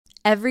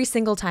Every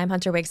single time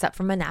Hunter wakes up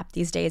from a nap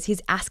these days,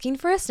 he's asking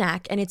for a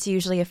snack, and it's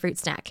usually a fruit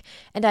snack.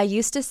 And I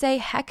used to say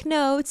heck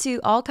no to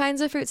all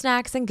kinds of fruit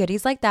snacks and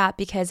goodies like that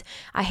because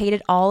I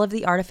hated all of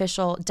the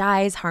artificial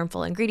dyes,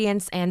 harmful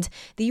ingredients, and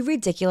the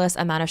ridiculous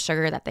amount of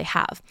sugar that they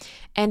have.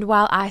 And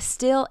while I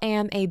still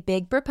am a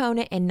big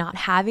proponent in not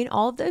having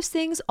all of those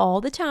things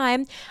all the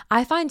time,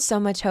 I find so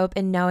much hope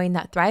in knowing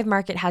that Thrive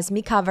Market has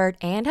me covered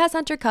and has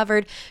Hunter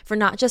covered for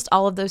not just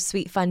all of those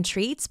sweet, fun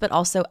treats, but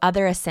also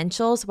other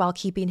essentials while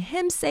keeping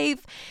him safe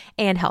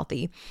and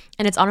healthy.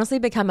 And it's honestly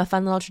become a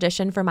fun little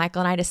tradition for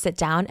Michael and I to sit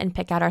down and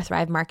pick out our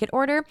Thrive Market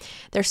order.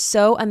 They're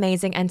so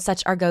amazing and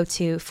such our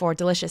go-to for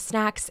delicious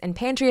snacks and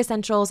pantry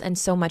essentials and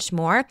so much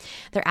more.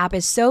 Their app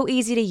is so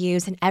easy to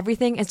use and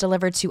everything is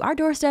delivered to our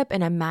doorstep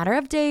in a matter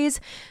of days,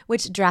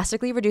 which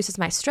drastically reduces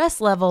my stress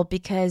level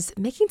because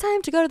making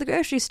time to go to the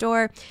grocery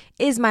store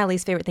is my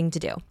least favorite thing to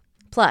do.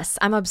 Plus,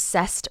 I'm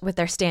obsessed with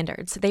their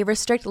standards. They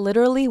restrict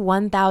literally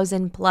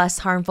 1,000 plus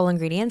harmful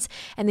ingredients,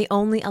 and they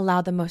only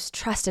allow the most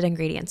trusted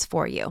ingredients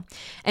for you.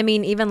 I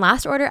mean, even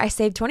last order, I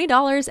saved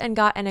 $20 and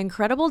got an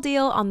incredible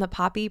deal on the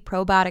Poppi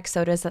probiotic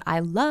sodas that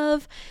I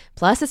love.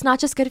 Plus, it's not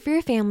just good for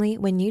your family.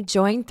 When you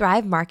join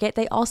Thrive Market,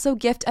 they also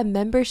gift a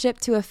membership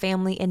to a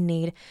family in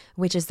need,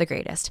 which is the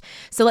greatest.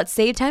 So let's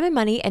save time and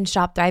money and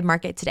shop Thrive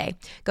Market today.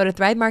 Go to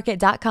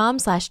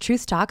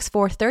thrivemarket.com/truthtalks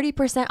for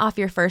 30% off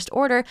your first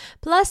order.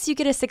 Plus, you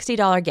get a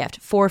 $60 gift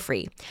for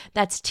free.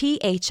 That's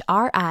THRIVE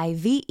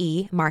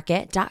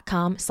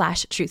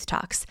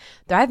market.com/truthtalks.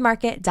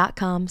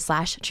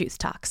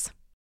 thrivemarket.com/truthtalks.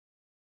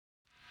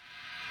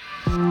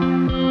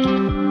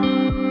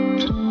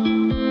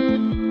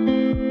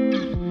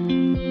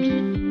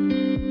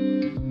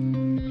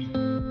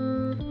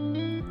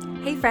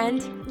 Hey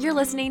friend, you're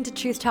listening to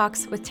Truth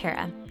Talks with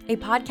Tara, a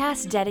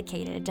podcast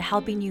dedicated to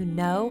helping you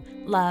know,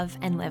 love,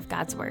 and live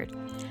God's Word.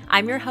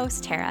 I'm your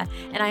host, Tara,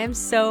 and I am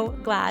so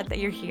glad that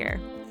you're here.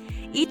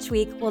 Each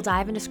week, we'll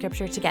dive into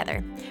scripture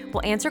together.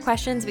 We'll answer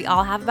questions we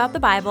all have about the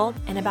Bible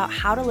and about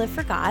how to live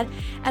for God,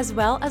 as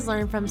well as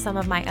learn from some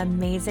of my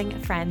amazing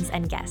friends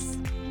and guests.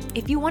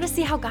 If you want to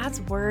see how God's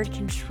Word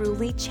can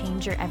truly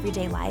change your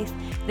everyday life,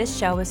 this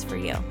show is for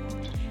you.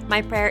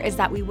 My prayer is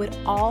that we would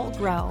all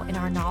grow in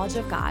our knowledge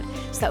of God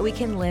so that we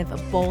can live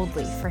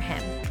boldly for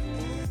Him.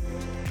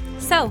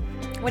 So,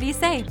 what do you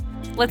say?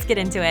 Let's get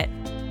into it.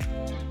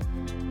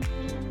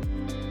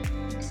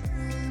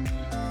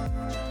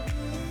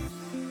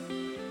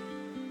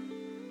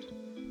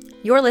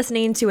 You're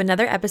listening to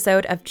another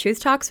episode of Truth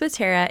Talks with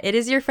Tara. It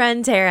is your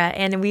friend Tara,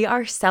 and we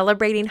are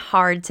celebrating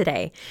hard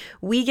today.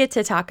 We get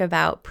to talk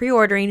about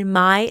pre-ordering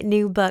my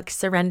new book,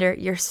 Surrender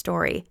Your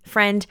Story.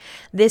 Friend,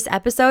 this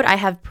episode I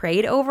have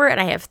prayed over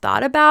and I have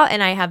thought about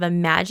and I have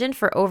imagined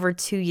for over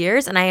 2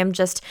 years, and I am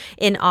just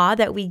in awe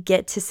that we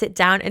get to sit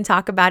down and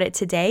talk about it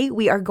today.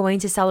 We are going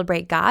to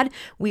celebrate God.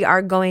 We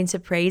are going to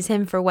praise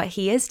Him for what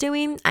He is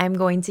doing. I'm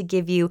going to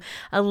give you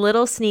a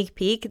little sneak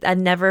peek, a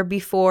never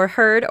before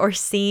heard or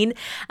seen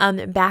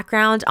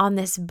background on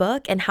this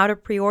book and how to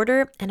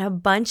pre-order, and a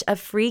bunch of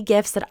free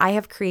gifts that I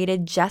have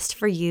created just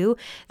for you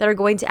that are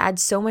going to add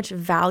so much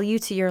value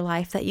to your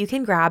life that you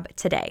can grab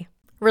today.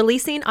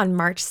 Releasing on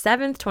March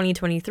 7th,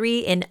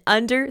 2023, in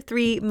under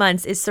 3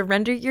 months is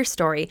Surrender Your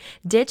Story,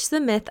 Ditch the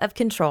Myth of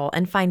Control,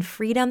 and Find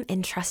Freedom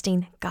in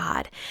Trusting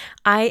God.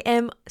 I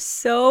am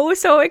so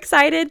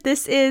excited.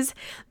 This is,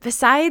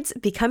 besides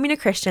becoming a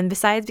Christian,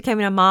 besides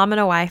becoming a mom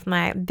and a wife,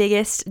 my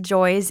biggest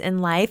joys in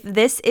life.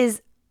 This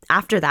is,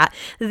 after that,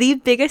 the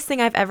biggest thing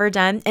I've ever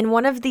done and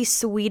one of the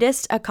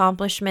sweetest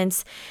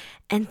accomplishments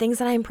and things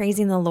that I'm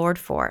praising the Lord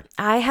for.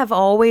 I have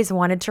always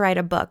wanted to write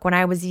a book. When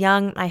I was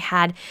young, I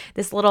had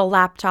this little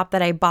laptop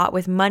that I bought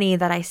with money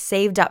that I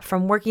saved up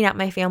from working at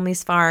my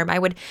family's farm. I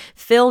would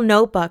fill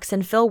notebooks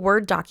and fill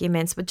Word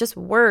documents with just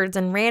words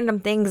and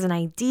random things and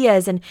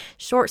ideas and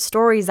short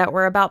stories that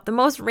were about the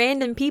most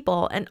random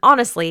people, and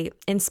honestly,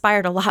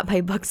 inspired a lot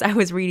by books I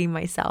was reading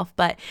myself.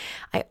 But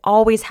I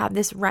always had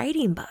this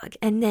writing bug.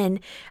 And then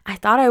I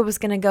thought I was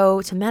going to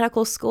go to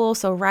medical school,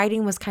 so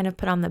writing was kind of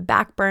put on the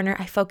back burner.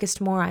 I focused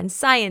more on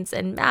science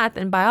and math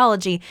and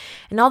biology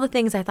and all the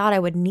things I thought I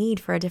would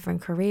need for a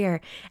different career.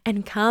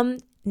 And come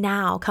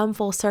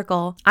full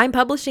circle, I'm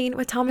publishing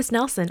with Thomas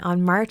Nelson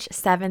on March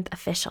 7th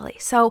officially.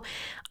 So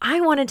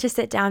I wanted to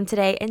sit down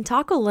today and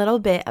talk a little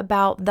bit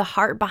about the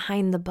heart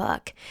behind the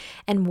book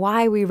and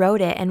why we wrote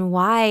it, and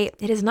why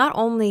it is not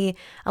only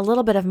a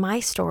little bit of my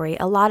story,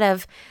 a lot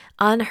of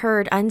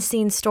unheard,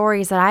 unseen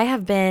stories that I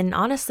have been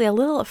honestly a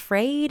little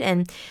afraid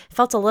and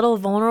felt a little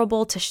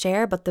vulnerable to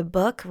share, but the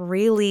book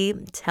really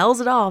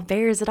tells it all,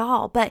 bears it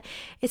all. But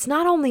it's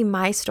not only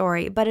my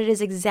story, but it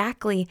is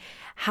exactly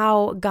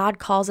how God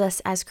calls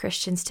us as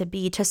Christians to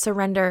be, to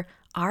surrender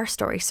our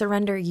story,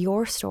 surrender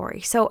your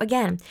story. So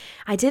again,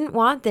 I didn't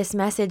want this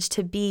message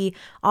to be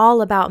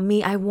all about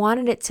me. I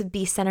wanted it to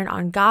be centered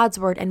on God's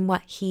Word and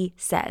what He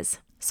says.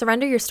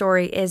 Surrender Your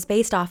Story is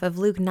based off of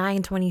Luke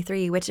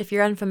 9:23, which if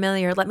you're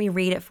unfamiliar, let me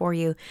read it for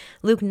you.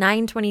 Luke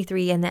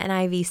 9:23 in the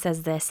NIV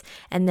says this,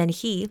 and then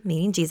he,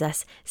 meaning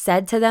Jesus,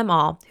 said to them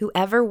all,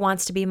 whoever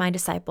wants to be my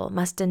disciple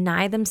must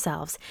deny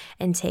themselves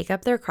and take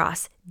up their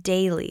cross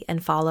daily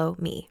and follow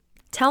me.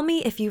 Tell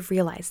me if you've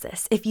realized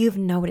this, if you've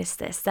noticed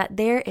this, that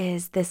there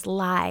is this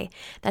lie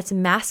that's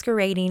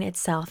masquerading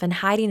itself and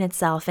hiding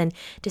itself and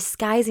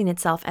disguising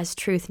itself as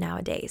truth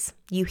nowadays.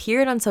 You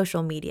hear it on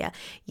social media.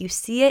 You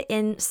see it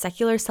in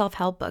secular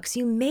self-help books.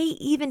 You may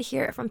even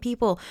hear it from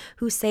people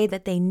who say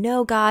that they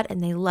know God and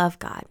they love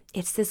God.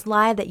 It's this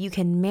lie that you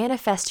can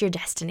manifest your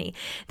destiny,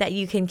 that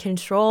you can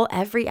control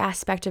every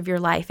aspect of your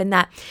life, and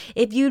that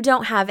if you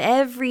don't have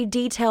every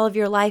detail of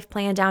your life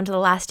planned down to the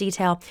last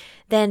detail,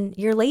 then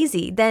you're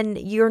lazy, then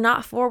you're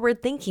not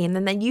forward thinking,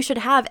 and then you should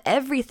have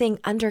everything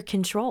under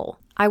control.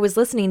 I was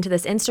listening to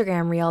this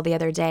Instagram reel the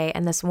other day,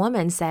 and this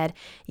woman said,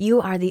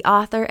 "You are the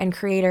author and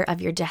creator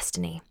of your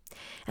destiny."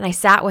 And I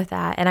sat with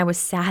that and I was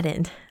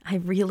saddened. I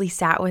really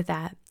sat with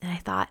that. And I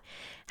thought,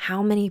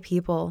 how many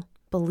people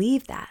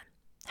believe that?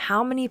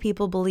 How many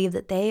people believe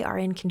that they are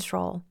in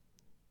control?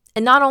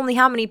 And not only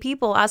how many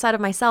people outside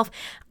of myself,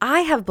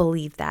 I have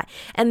believed that.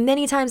 And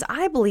many times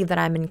I believe that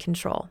I'm in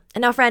control.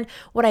 And now, friend,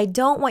 what I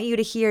don't want you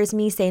to hear is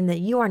me saying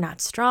that you are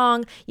not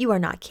strong, you are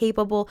not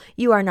capable,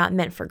 you are not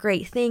meant for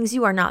great things,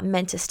 you are not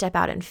meant to step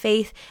out in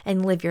faith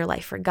and live your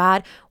life for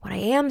God. What I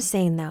am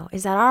saying, though,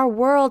 is that our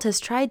world has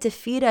tried to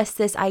feed us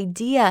this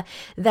idea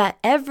that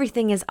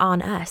everything is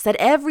on us, that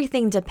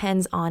everything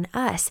depends on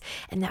us,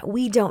 and that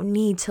we don't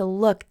need to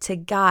look to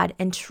God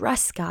and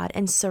trust God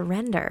and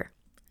surrender.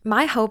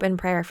 My hope and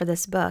prayer for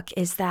this book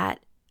is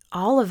that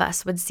all of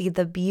us would see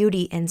the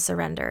beauty in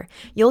surrender.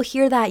 You'll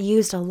hear that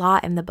used a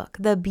lot in the book,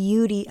 the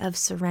beauty of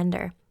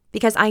surrender,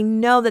 because I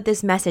know that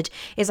this message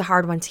is a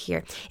hard one to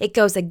hear. It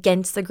goes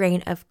against the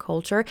grain of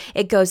culture.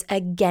 It goes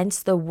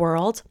against the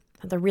world.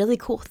 The really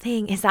cool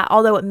thing is that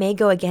although it may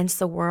go against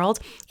the world,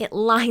 it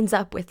lines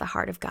up with the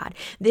heart of God.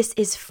 This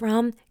is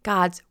from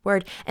God's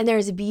word. And there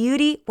is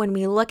beauty when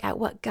we look at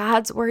what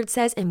God's word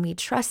says and we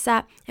trust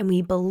that and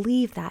we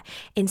believe that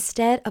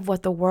instead of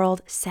what the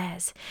world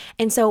says.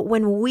 And so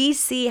when we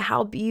see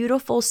how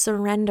beautiful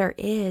surrender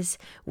is,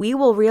 we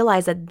will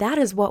realize that that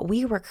is what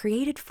we were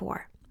created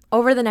for.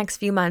 Over the next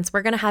few months,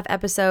 we're going to have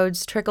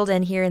episodes trickled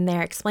in here and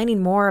there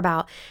explaining more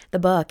about the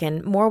book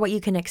and more what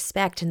you can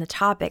expect in the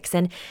topics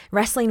and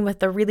wrestling with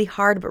the really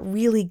hard but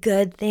really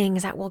good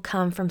things that will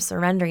come from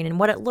surrendering and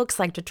what it looks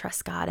like to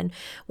trust God and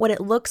what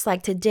it looks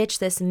like to ditch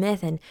this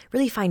myth and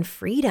really find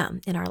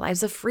freedom in our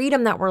lives, the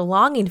freedom that we're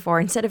longing for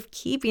instead of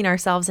keeping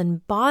ourselves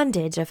in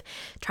bondage of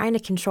trying to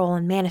control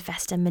and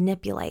manifest and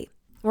manipulate.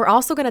 We're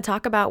also going to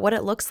talk about what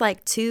it looks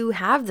like to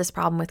have this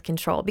problem with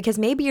control, because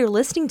maybe you're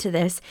listening to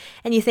this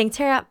and you think,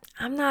 Tara,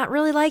 I'm not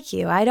really like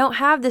you. I don't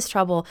have this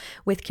trouble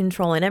with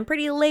controlling. I'm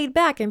pretty laid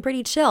back and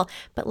pretty chill.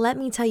 But let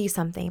me tell you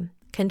something.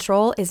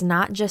 Control is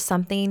not just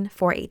something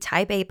for a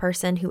type A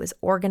person who is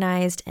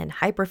organized and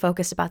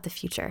hyper-focused about the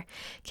future.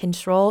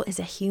 Control is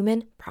a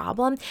human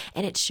problem,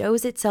 and it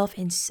shows itself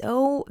in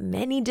so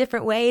many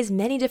different ways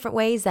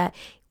that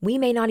we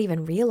may not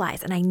even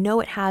realize, and I know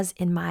it has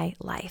in my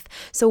life.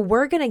 So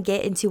we're going to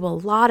get into a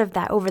lot of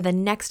that over the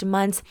next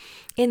months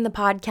in the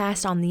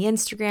podcast, on the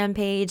Instagram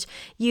page,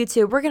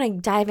 YouTube. We're going to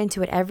dive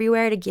into it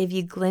everywhere to give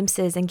you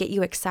glimpses and get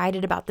you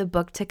excited about the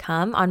book to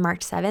come on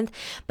March 7th.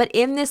 But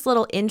in this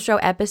little intro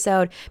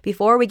episode,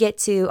 before we get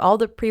to all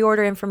the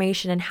pre-order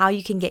information and how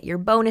you can get your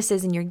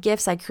bonuses and your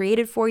gifts I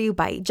created for you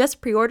by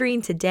just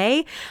pre-ordering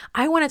today,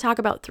 I want to talk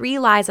about 3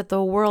 lies that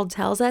the world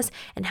tells us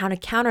and how to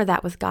counter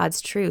that with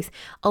God's truth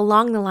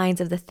along the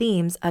lines of the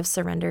themes of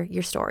Surrender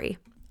Your Story.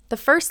 The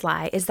first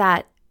lie is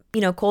that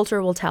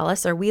culture will tell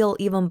us, or we'll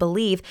even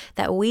believe,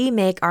 that we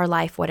make our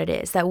life what it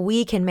is, that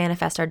we can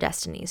manifest our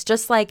destinies.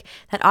 Just like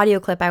that audio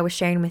clip I was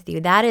sharing with you,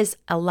 that is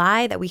a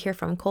lie that we hear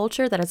from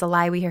culture, that is a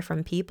lie we hear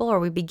from people, or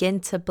we begin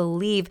to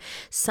believe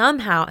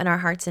somehow in our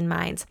hearts and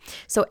minds.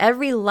 So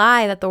every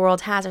lie that the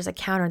world has, there's a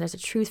counter, there's a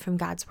truth from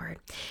God's word.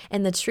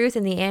 And the truth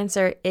and the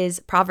answer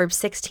is Proverbs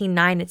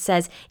 16:9. It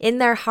says, "In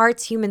their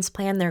hearts humans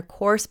plan their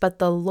course, but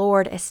the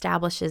Lord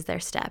establishes their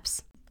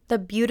steps." The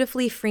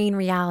beautifully freeing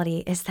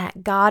reality is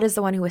that God is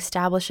the one who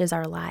establishes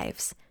our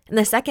lives. And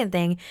the second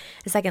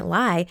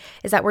lie,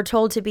 is that we're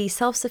told to be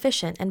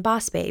self-sufficient and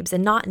boss babes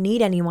and not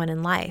need anyone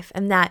in life,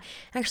 and that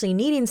actually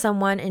needing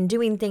someone and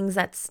doing things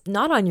that's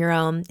not on your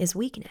own is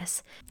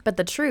weakness. But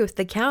the truth,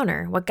 the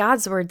counter, what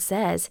God's word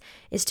says,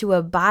 is to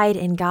abide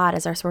in God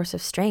as our source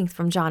of strength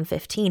from John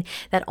 15,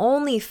 that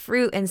only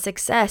fruit and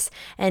success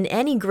and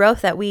any growth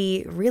that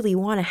we really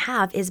want to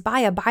have is by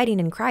abiding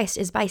in Christ,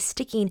 is by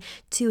sticking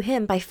to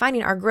Him, by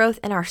finding our growth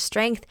and our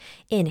strength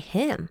in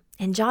Him.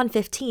 In John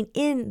 15,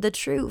 in the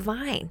true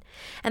vine.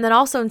 And then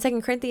also in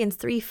 2 Corinthians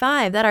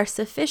 3:5, that our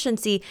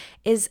sufficiency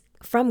is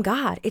from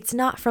God. It's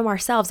not from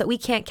ourselves, that we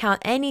can't count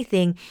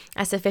anything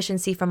as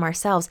sufficiency from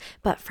ourselves,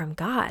 but from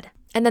God.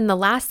 And then the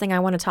last thing I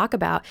want to talk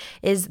about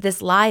is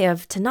this lie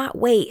of to not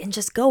wait and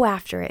just go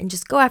after it and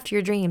just go after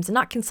your dreams and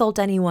not consult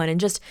anyone and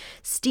just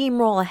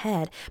steamroll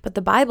ahead. But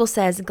the Bible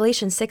says,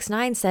 Galatians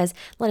 6:9 says,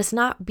 let us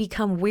not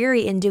become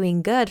weary in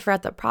doing good, for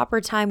at the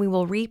proper time we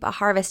will reap a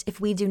harvest if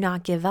we do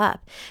not give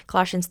up.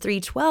 Colossians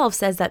 3:12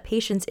 says that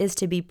patience is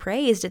to be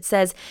praised. It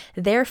says,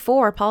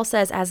 therefore, Paul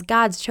says, as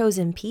God's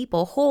chosen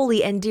people,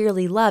 holy and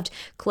dearly loved,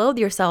 clothe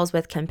yourselves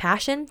with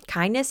compassion,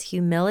 kindness,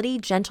 humility,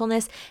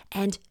 gentleness,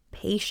 and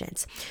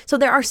patience. So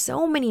there are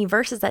so many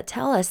verses that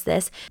tell us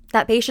this,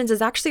 that patience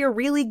is actually a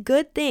really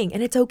good thing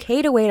and it's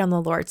okay to wait on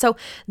the Lord. So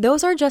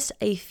those are just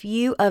a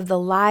few of the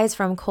lies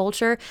from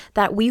culture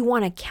that we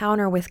want to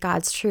counter with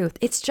God's truth.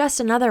 It's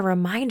just another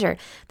reminder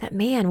that,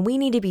 man, we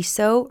need to be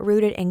so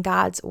rooted in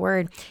God's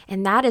word.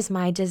 And that is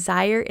my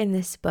desire in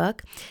this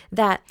book,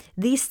 that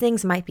these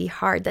things might be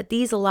hard, that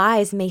these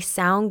lies may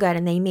sound good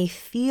and they may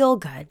feel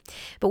good.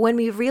 But when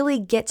we really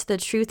get to the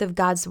truth of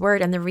God's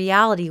word and the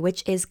reality,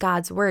 which is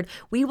God's word,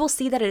 we will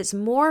see that it is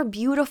more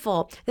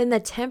beautiful than the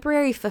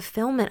temporary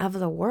fulfillment of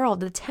the world,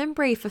 the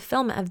temporary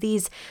fulfillment of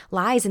these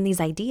lies and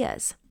these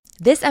ideas.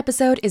 This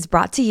episode is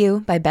brought to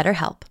you by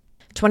BetterHelp.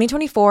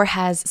 2024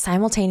 has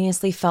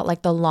simultaneously felt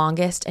like the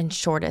longest and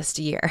shortest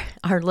year.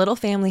 Our little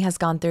family has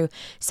gone through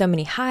so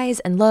many highs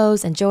and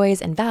lows and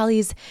joys and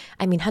valleys.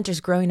 I mean,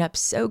 Hunter's growing up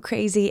so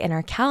crazy and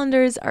our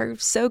calendars are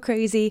so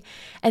crazy.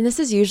 And this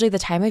is usually the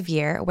time of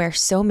year where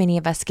so many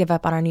of us give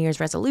up on our New Year's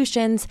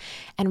resolutions.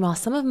 And while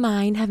some of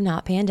mine have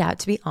not panned out,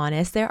 to be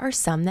honest, there are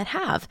some that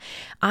have.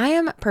 I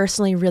am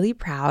personally really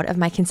proud of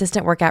my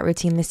consistent workout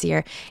routine this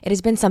year. It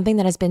has been something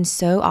that has been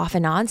so off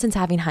and on since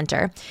having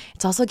Hunter.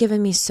 It's also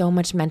given me so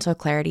much mental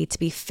clarity to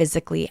be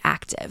physically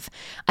active.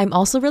 I'm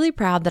also really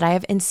proud that I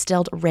have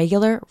instilled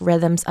regular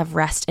rhythms of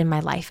rest in my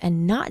life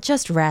and not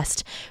just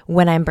rest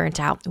when I'm burnt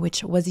out,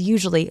 which was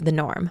usually the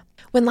norm.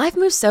 When life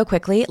moves so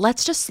quickly,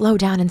 let's just slow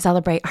down and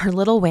celebrate our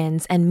little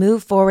wins and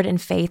move forward in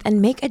faith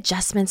and make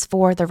adjustments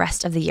for the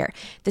rest of the year.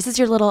 This is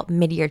your little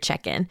mid-year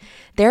check-in.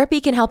 Therapy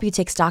can help you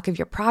take stock of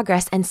your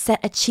progress and set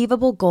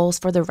achievable goals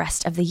for the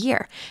rest of the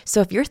year.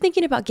 So if you're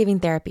thinking about giving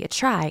therapy a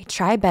try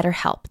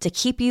BetterHelp to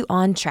keep you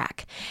on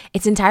track.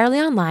 It's entirely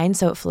online,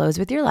 so it flows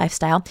with your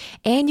lifestyle,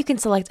 and you can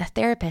select a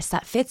therapist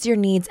that fits your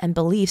needs and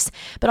beliefs,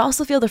 but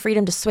also feel the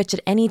freedom to switch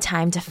at any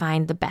time to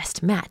find the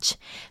best match.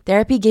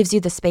 Therapy gives you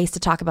the space to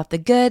talk about the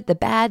good,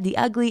 the bad, the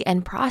ugly,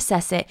 and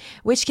process it,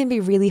 which can be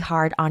really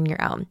hard on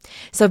your own.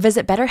 So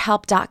visit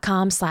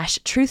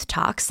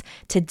betterhelp.com/truthtalks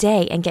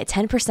today and get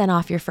 10%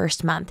 off your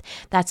first month.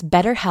 That's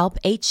BetterHelp,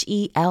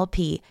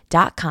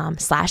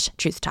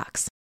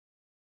 HELP.com/truthtalks.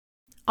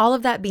 All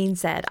of that being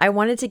said, I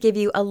wanted to give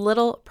you a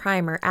little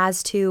primer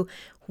as to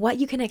what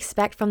you can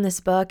expect from this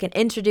book and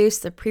introduce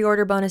the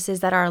pre-order bonuses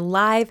that are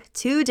live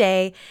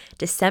today,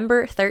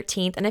 December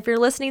 13th. And if you're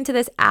listening to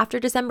this after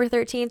December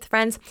 13th,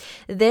 friends,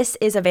 this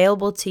is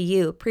available to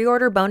you.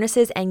 Pre-order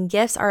bonuses and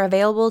gifts are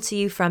available to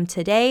you from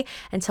today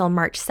until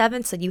March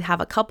 7th. So you have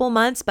a couple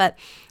months, but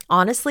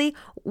honestly,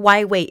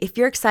 why wait? If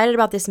you're excited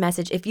about this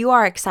message, if you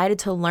are excited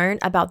to learn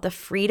about the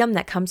freedom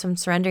that comes from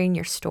surrendering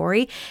your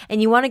story,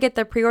 and you want to get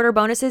the pre-order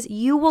bonuses,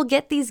 you will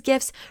get these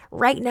gifts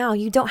right now.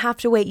 You don't have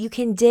to wait. You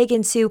can dig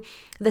into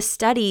the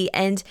study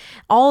and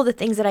all the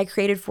things that I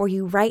created for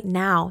you right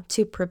now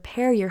to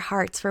prepare your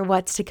hearts for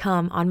what's to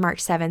come on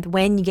March 7th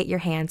when you get your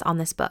hands on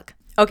this book.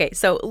 Okay,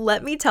 so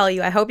let me tell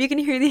you, I hope you can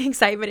hear the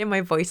excitement in my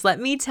voice. Let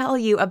me tell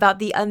you about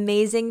the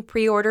amazing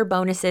pre-order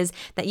bonuses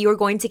that you are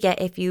going to get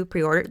if you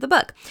pre-order the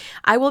book.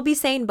 I will be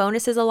saying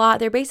bonuses a lot.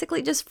 They're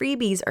basically just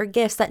freebies or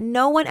gifts that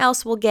no one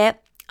else will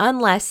get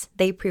unless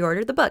they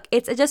pre-order the book.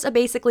 It's just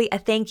basically a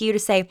thank you to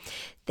say,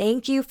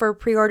 thank you for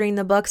pre-ordering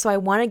the book. So I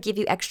want to give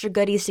you extra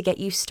goodies to get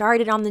you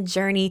started on the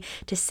journey,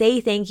 to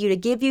say thank you, to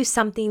give you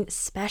something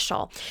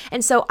special.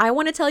 And so I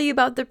want to tell you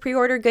about the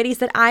pre-order goodies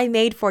that I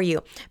made for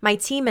you. My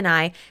team and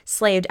I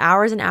slaved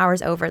hours and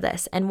hours over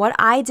this. And what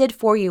I did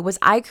for you was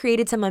I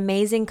created some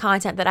amazing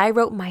content that I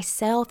wrote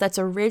myself, that's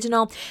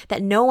original,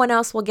 that no one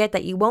else will get,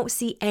 that you won't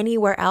see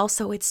anywhere else.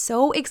 So it's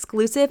so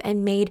exclusive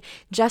and made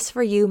just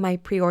for you, my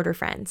pre-order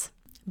friends.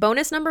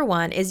 Bonus number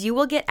 1 is you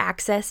will get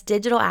access,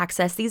 digital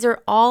access. These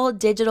are all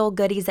digital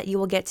goodies that you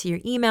will get to your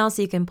email,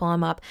 so you can pull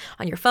them up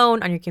on your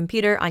phone, on your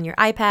computer, on your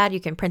iPad. You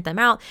can print them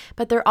out,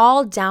 but they're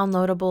all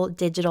downloadable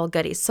digital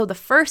goodies. So the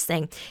first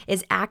thing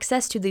is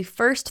access to the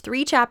first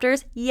 3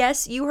 chapters.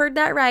 Yes, you heard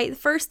that right. The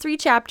first 3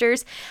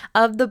 chapters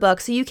of the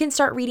book. So you can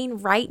start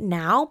reading right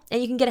now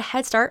and you can get a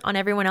head start on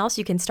everyone else.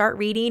 You can start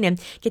reading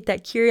and get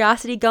that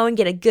curiosity going,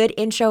 get a good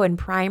intro and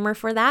primer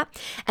for that.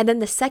 And then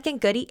the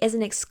second goodie is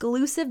an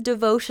exclusive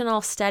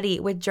devotional study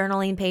with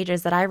journaling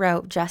pages that I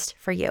wrote just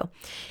for you.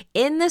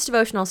 In this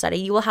devotional study,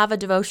 you will have a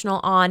devotional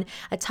on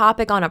a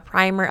topic, on a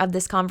primer of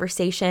this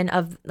conversation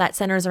that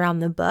centers around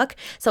the book.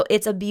 So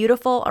it's a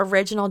beautiful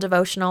original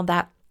devotional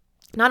that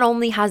not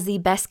only has the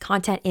best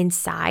content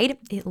inside,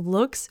 it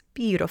looks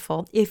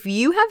beautiful. If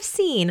you have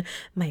seen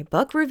my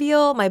book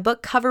reveal, my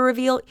book cover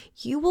reveal,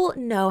 you will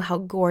know how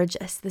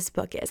gorgeous this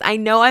book is. I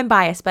know I'm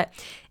biased, but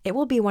it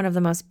will be one of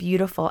the most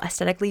beautiful,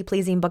 aesthetically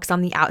pleasing books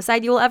on the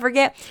outside you will ever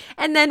get,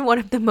 and then one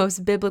of the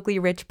most biblically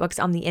rich books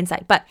on the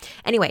inside. But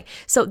anyway,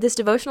 so this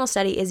devotional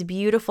study is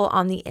beautiful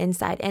on the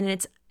inside, and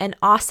it's an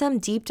awesome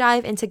deep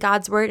dive into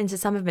God's word, into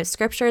some of his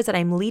scriptures that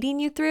I'm leading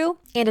you through.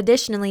 And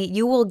additionally,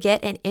 you will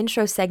get an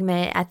intro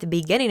segment at the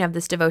beginning of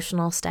this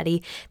devotional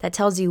study that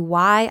tells you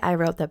why I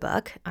wrote the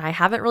book. I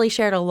haven't really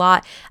shared a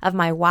lot of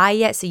my why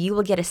yet, so you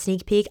will get a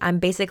sneak peek. I'm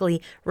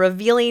basically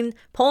revealing,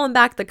 pulling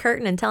back the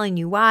curtain and telling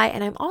you why,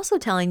 and I'm also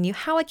telling you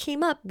how I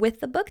came up with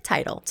the book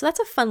title. So that's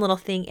a fun little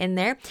thing in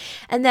there.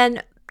 And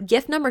then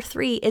gift number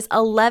 3 is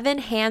 11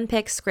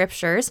 handpicked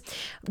scriptures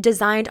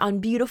designed on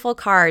beautiful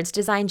cards,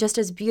 designed just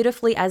as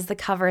beautifully as the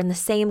cover in the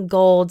same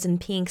golds and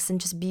pinks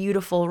and just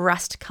beautiful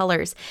rust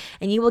colors.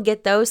 And you will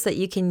get those so that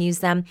you can use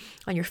them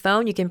on your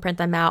phone. You can print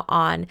them out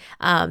on,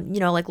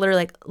 like literally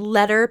like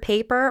letter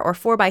paper or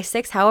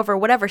 4x6, however,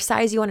 whatever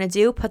size you want to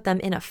do, put them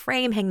in a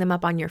frame, hang them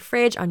up on your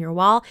fridge, on your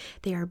wall.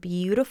 They are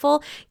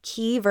beautiful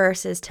key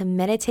verses to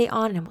meditate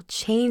on and will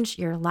change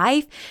your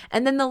life.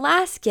 And then the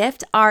last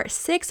gift are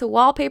 6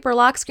 wallpaper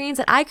lock screens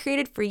that I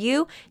created for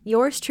you,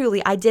 yours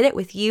truly. I did it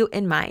with you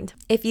in mind.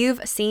 If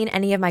you've seen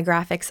any of my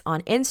graphics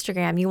on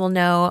Instagram, you will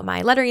know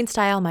my lettering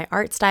style, my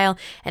art style,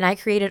 and I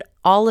created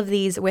all of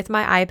these with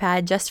my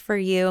iPad just for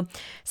you,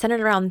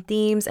 centered around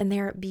themes, and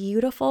they're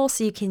beautiful,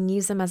 so you can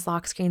use them as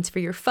lock screens for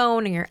your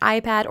phone or your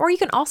iPad, or you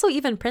can also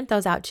even print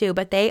those out too,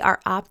 but they are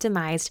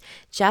optimized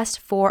just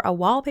for a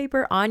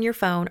wallpaper on your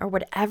phone or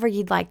whatever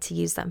you'd like to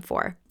use them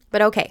for.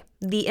 But okay,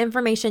 the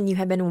information you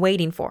have been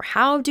waiting for.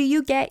 How do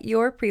you get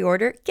your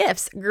pre-order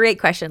gifts? Great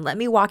question. Let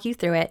me walk you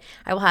through it.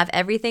 I will have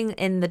everything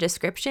in the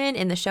description,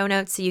 in the show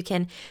notes, so you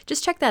can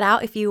just check that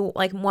out if you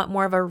want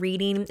more of a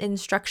reading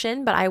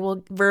instruction, but I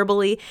will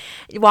verbally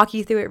walk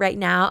you through it right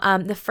now.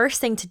 The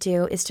first thing to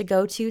do is to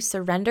go to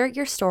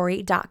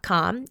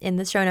surrenderyourstory.com in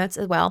the show notes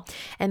as well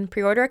and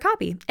pre-order a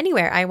copy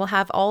anywhere. I will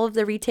have all of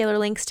the retailer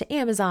links to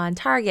Amazon,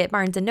 Target,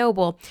 Barnes &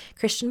 Noble,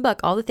 Christian Book,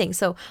 all the things.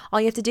 So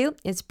all you have to do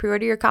is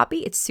pre-order your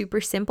copy. It's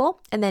super simple.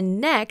 And then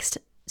next,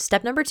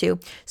 step number 2,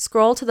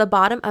 scroll to the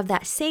bottom of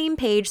that same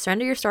page,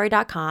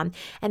 surrenderyourstory.com,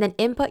 and then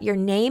input your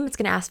name. It's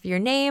going to ask for your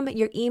name,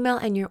 your email,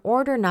 and your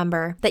order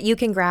number that you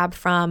can grab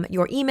from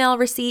your email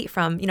receipt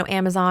from,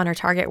 Amazon or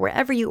Target,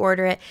 wherever you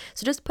order it.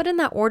 So just put in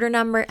that order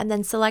number and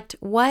then select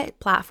what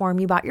platform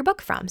you bought your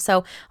book from.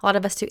 So a lot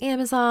of us do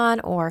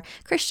Amazon or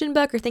Christian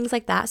Book or things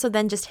like that. So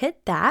then just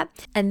hit that,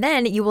 and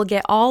then you will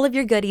get all of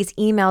your goodies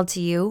emailed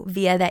to you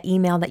via that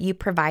email that you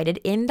provided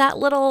in that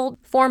little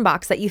form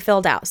box that you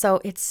filled out.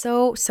 So it's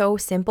so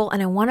simple.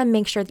 And I want to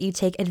make sure that you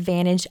take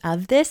advantage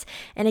of this.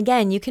 And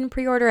again, you can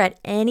pre-order at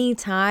any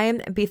time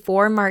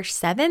before March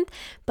 7th.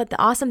 But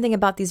the awesome thing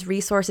about these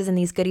resources and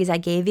these goodies I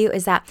gave you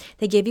is that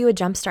they give you a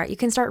jump start. You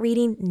can start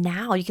reading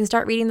now. You can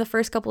start reading the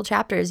first couple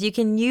chapters. You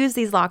can use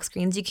these lock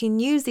screens. You can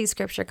use these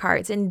scripture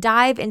cards and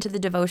dive into the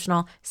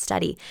devotional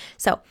study.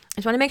 So I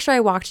just want to make sure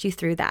I walked you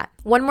through that.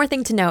 One more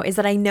thing to know is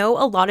that I know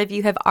a lot of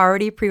you have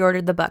already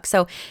pre-ordered the book.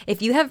 So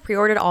if you have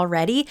pre-ordered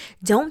already,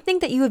 don't think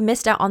that you have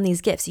missed out on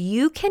these gifts.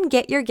 You can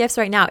get your gifts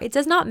right now. It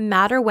does not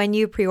matter when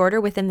you pre-order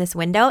within this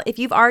window. If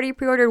you've already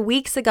pre-ordered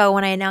weeks ago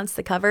when I announced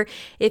the cover,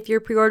 if you're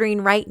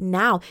pre-ordering right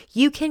now,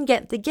 you can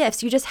get the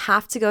gifts. You just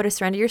have to go to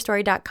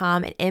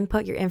surrenderyourstory.com and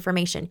input your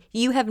information.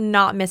 You have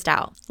not missed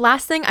out.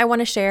 Last thing I want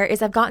to share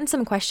is I've gotten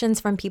some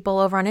questions from people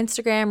over on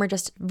Instagram or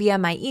just via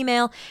my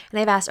email, and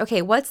they've asked,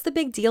 okay, what's the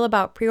big deal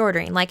about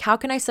pre-ordering? Like, how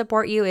can I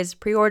support you? Is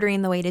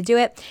pre-ordering the way to do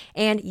it?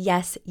 And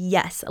yes.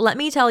 Let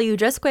me tell you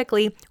just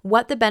quickly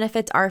what the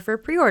benefits are for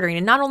pre-ordering,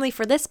 and not only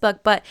for this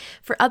book, but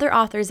for other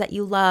authors that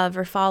you love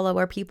or follow,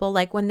 or people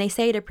like when they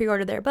say to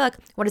pre-order their book,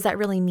 what does that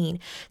really mean?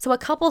 So a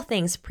couple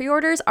things.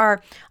 Pre-orders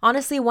are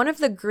honestly one of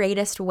the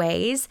greatest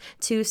ways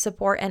to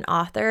support an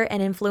author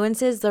and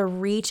influences the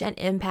reach and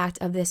impact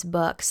of this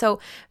book. So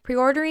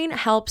pre-ordering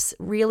helps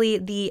really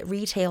the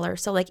retailer,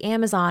 so like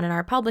Amazon and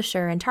our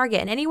publisher and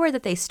Target and anywhere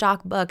that they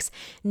stock books,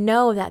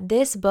 know that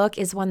this book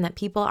is one that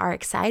people are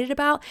excited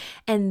about,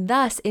 and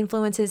thus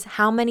influences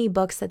how many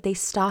books that they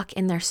stock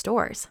in their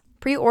stores.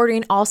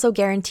 Pre-ordering also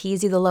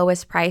guarantees you the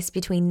lowest price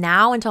between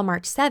now until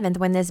March 7th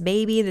when this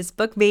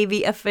book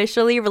baby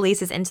officially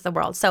releases into the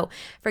world. So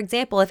for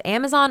example, if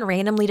Amazon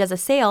randomly does a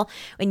sale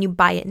and you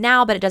buy it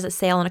now, but it does a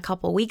sale in a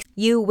couple weeks,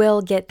 you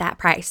will get that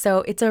price. So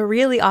it's a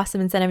really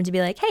awesome incentive to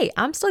be like, hey,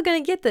 I'm still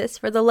going to get this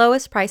for the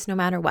lowest price no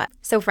matter what.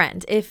 So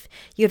friend, if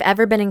you've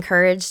ever been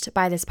encouraged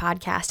by this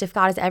podcast, if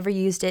God has ever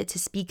used it to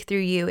speak through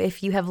you,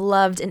 if you have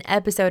loved an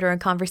episode or a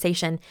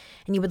conversation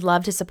and you would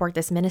love to support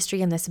this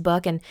ministry and this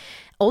book, and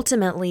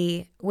ultimately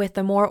with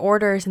the more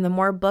orders and the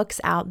more books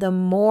out, the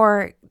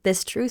more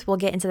this truth will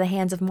get into the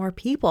hands of more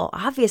people,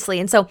 obviously.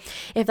 And so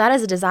if that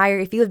is a desire,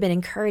 if you have been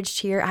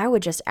encouraged here, I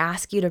would just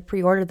ask you to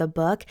pre-order the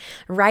book.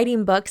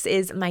 Writing books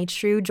is my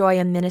true joy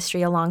and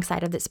ministry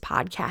alongside of this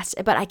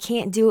podcast, but I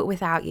can't do it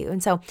without you.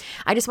 And so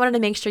I just wanted to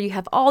make sure you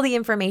have all the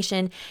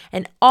information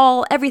and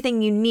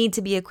everything you need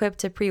to be equipped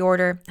to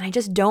pre-order. And I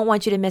just don't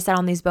want you to miss out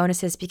on these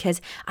bonuses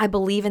because I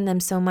believe in them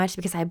so much,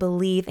 because I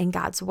believe in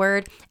God's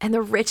word and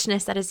the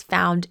richness that is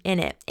found in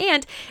it.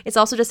 And it's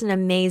also just an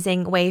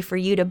amazing way for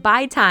you to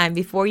buy time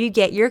before you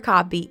get your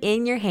copy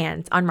in your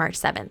hands on March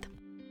 7th.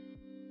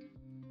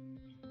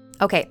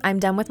 Okay, I'm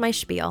done with my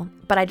spiel,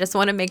 but I just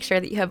want to make sure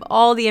that you have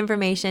all the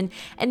information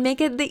and make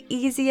it the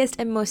easiest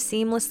and most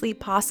seamlessly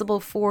possible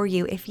for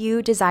you if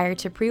you desire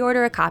to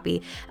pre-order a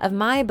copy of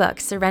my book,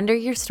 Surrender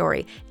Your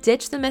Story,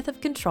 Ditch the Myth of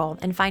Control,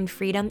 and Find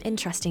Freedom in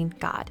Trusting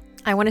God.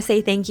 I want to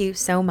say thank you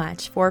so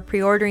much for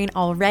pre-ordering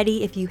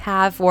already. If you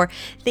have, for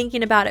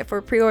thinking about it, for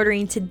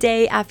pre-ordering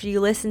today after you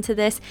listen to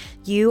this,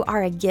 you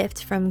are a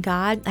gift from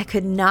God. I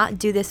could not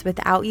do this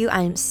without you.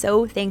 I am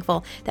so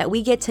thankful that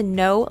we get to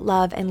know,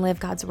 love, and live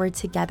God's word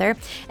together.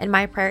 And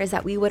my prayer is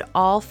that we would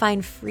all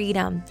find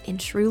freedom in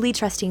truly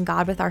trusting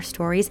God with our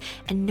stories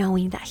and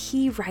knowing that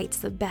He writes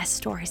the best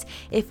stories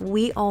if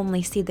we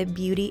only see the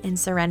beauty in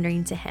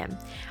surrendering to Him.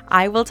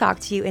 I will talk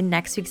to you in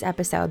next week's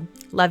episode.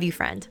 Love you,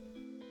 friend.